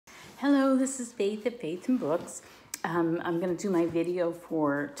Hello, this is Faith at Faith and Books. I'm going to do my video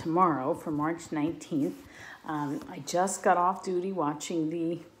for tomorrow, for March 19th. I just got off duty watching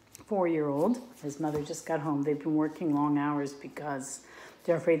the 4-year-old. His mother just got home. They've been working long hours because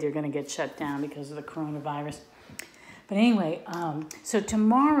they're afraid they're going to get shut down because of the coronavirus. But anyway, so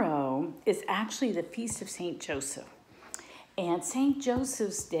tomorrow is actually the Feast of St. Joseph. And St.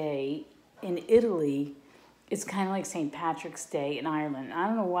 Joseph's Day in Italy is kind of like St. Patrick's Day in Ireland. I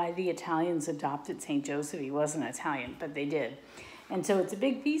don't know why the Italians adopted St. Joseph. He wasn't Italian, but they did. And so it's a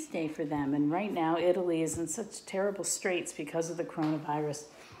big feast day for them. And right now, Italy is in such terrible straits because of the coronavirus.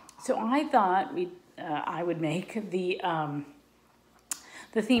 So I thought I would make the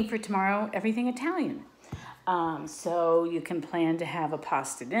theme for tomorrow, everything Italian. So you can plan to have a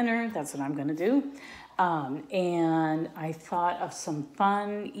pasta dinner. That's what I'm going to do. And I thought of some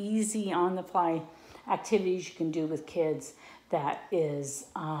fun, easy, on-the-fly activities you can do with kids that is,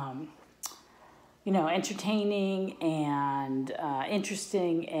 entertaining and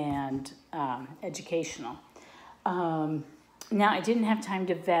interesting and educational. Now, I didn't have time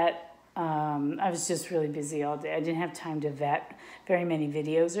to vet. I was just really busy all day. I didn't have time to vet very many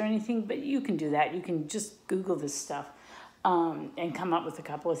videos or anything, but you can do that. You can just Google this stuff and come up with a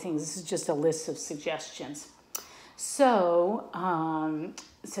couple of things. This is just a list of suggestions. So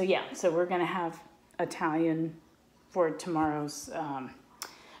we're going to have Italian for tomorrow's, we're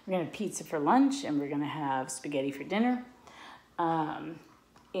going to have pizza for lunch, and we're going to have spaghetti for dinner. Some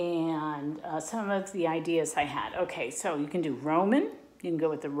of the ideas I had. Okay, so you can do Roman. You can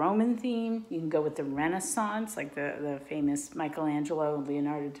go with the Roman theme. You can go with the Renaissance, like the famous Michelangelo and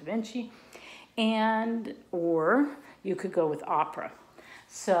Leonardo da Vinci. Or you could go with opera.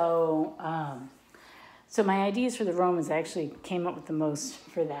 So my ideas for the Romans, I actually came up with the most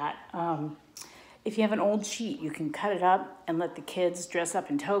for that. If you have an old sheet, you can cut it up and let the kids dress up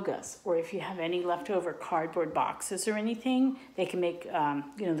in togas. Or if you have any leftover cardboard boxes or anything, they can make,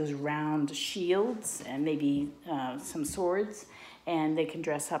 those round shields and maybe some swords, and they can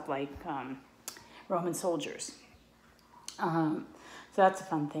dress up like Roman soldiers. So that's a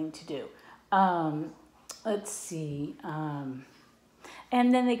fun thing to do. Let's see. And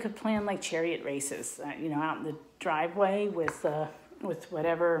then they could plan like chariot races, out in the driveway with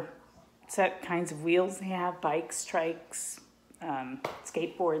whatever set kinds of wheels they have, bikes, trikes,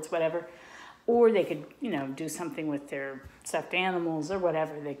 skateboards, whatever. Or they could, do something with their stuffed animals or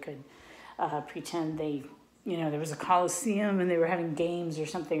whatever. They could pretend there was a coliseum and they were having games or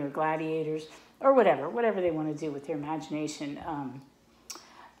something, or gladiators, or whatever they want to do with their imagination.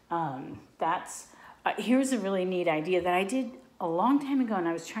 Here's a really neat idea that I did a long time ago, and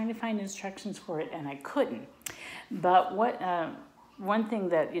I was trying to find instructions for it, and I couldn't. But one thing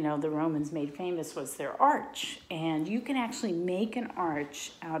that, the Romans made famous was their arch. And you can actually make an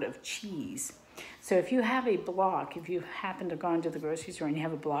arch out of cheese. So if you have a block, if you happen to go into the grocery store and you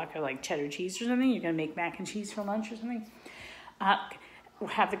have a block of like cheddar cheese or something, you're going to make mac and cheese for lunch or something,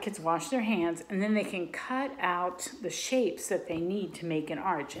 have the kids wash their hands, and then they can cut out the shapes that they need to make an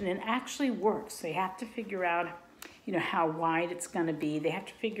arch. And it actually works. They have to figure out how wide it's going to be. They have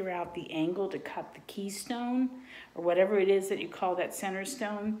to figure out the angle to cut the keystone or whatever it is that you call that center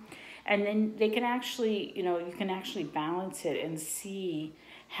stone. And then they can actually, you can actually balance it and see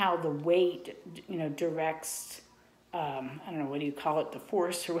how the weight, directs, I don't know, what do you call it, the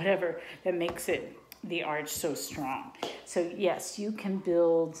force or whatever that makes the arch so strong. So yes, you can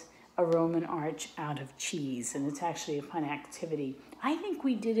build a Roman arch out of cheese, and it's actually a fun activity. I think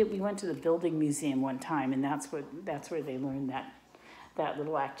we did it. We went to the building museum one time, and that's where they learned that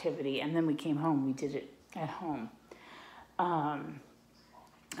little activity. And then we came home. We did it at home.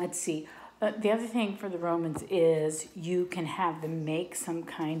 Let's see. The other thing for the Romans is you can have them make some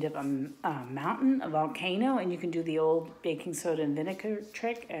kind of a mountain, a volcano, and you can do the old baking soda and vinegar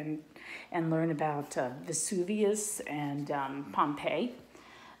trick and learn about Vesuvius and Pompeii.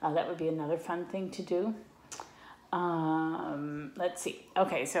 That would be another fun thing to do. Let's see.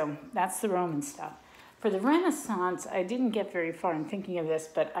 Okay, so that's the Roman stuff. For the Renaissance, I didn't get very far in thinking of this,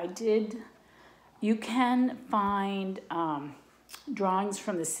 but I did. You can find drawings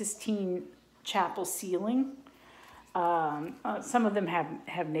from the Sistine Chapel ceiling. Some of them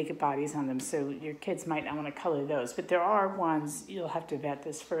have naked bodies on them, so your kids might not want to color those. But there are ones, you'll have to vet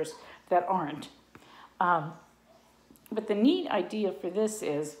this first, that aren't. But the neat idea for this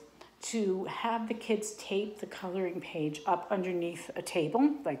is to have the kids tape the coloring page up underneath a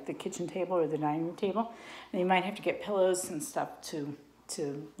table, like the kitchen table or the dining room table. And you might have to get pillows and stuff to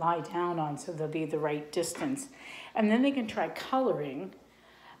lie down on so they'll be the right distance. And then they can try coloring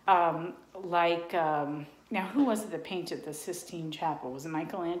now who was it that painted the Sistine Chapel? Was it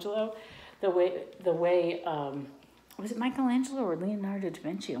Michelangelo? Was it Michelangelo or Leonardo da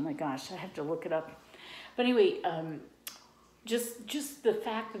Vinci? Oh my gosh, I have to look it up. But anyway, just the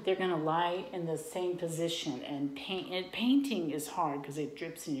fact that they're going to lie in the same position and paint. And painting is hard because it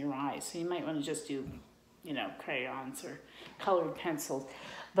drips in your eyes. So you might want to just do, crayons or colored pencils.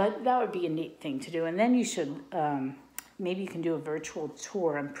 But that would be a neat thing to do. And then you should, maybe you can do a virtual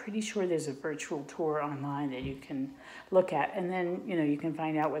tour. I'm pretty sure there's a virtual tour online that you can look at. And then, you can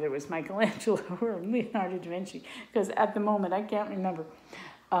find out whether it was Michelangelo or Leonardo da Vinci. Because at the moment, I can't remember.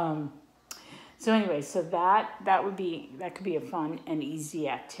 So anyway, so that could be a fun and easy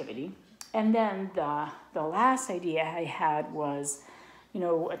activity. And then the last idea I had was,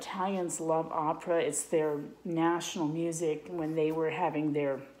 Italians love opera. It's their national music. When they were having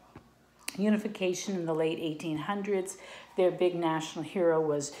their unification in the late 1800s, their big national hero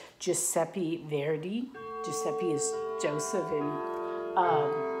was Giuseppe Verdi. Giuseppe is Joseph in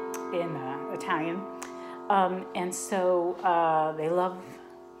Italian. And so they love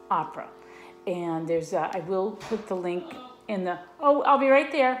opera. And I will put the link in I'll be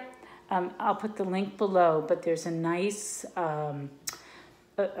right there. I'll put the link below, but there's a nice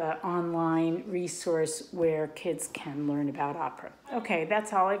online resource where kids can learn about opera. Okay,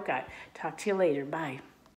 that's all I've got. Talk to you later. Bye.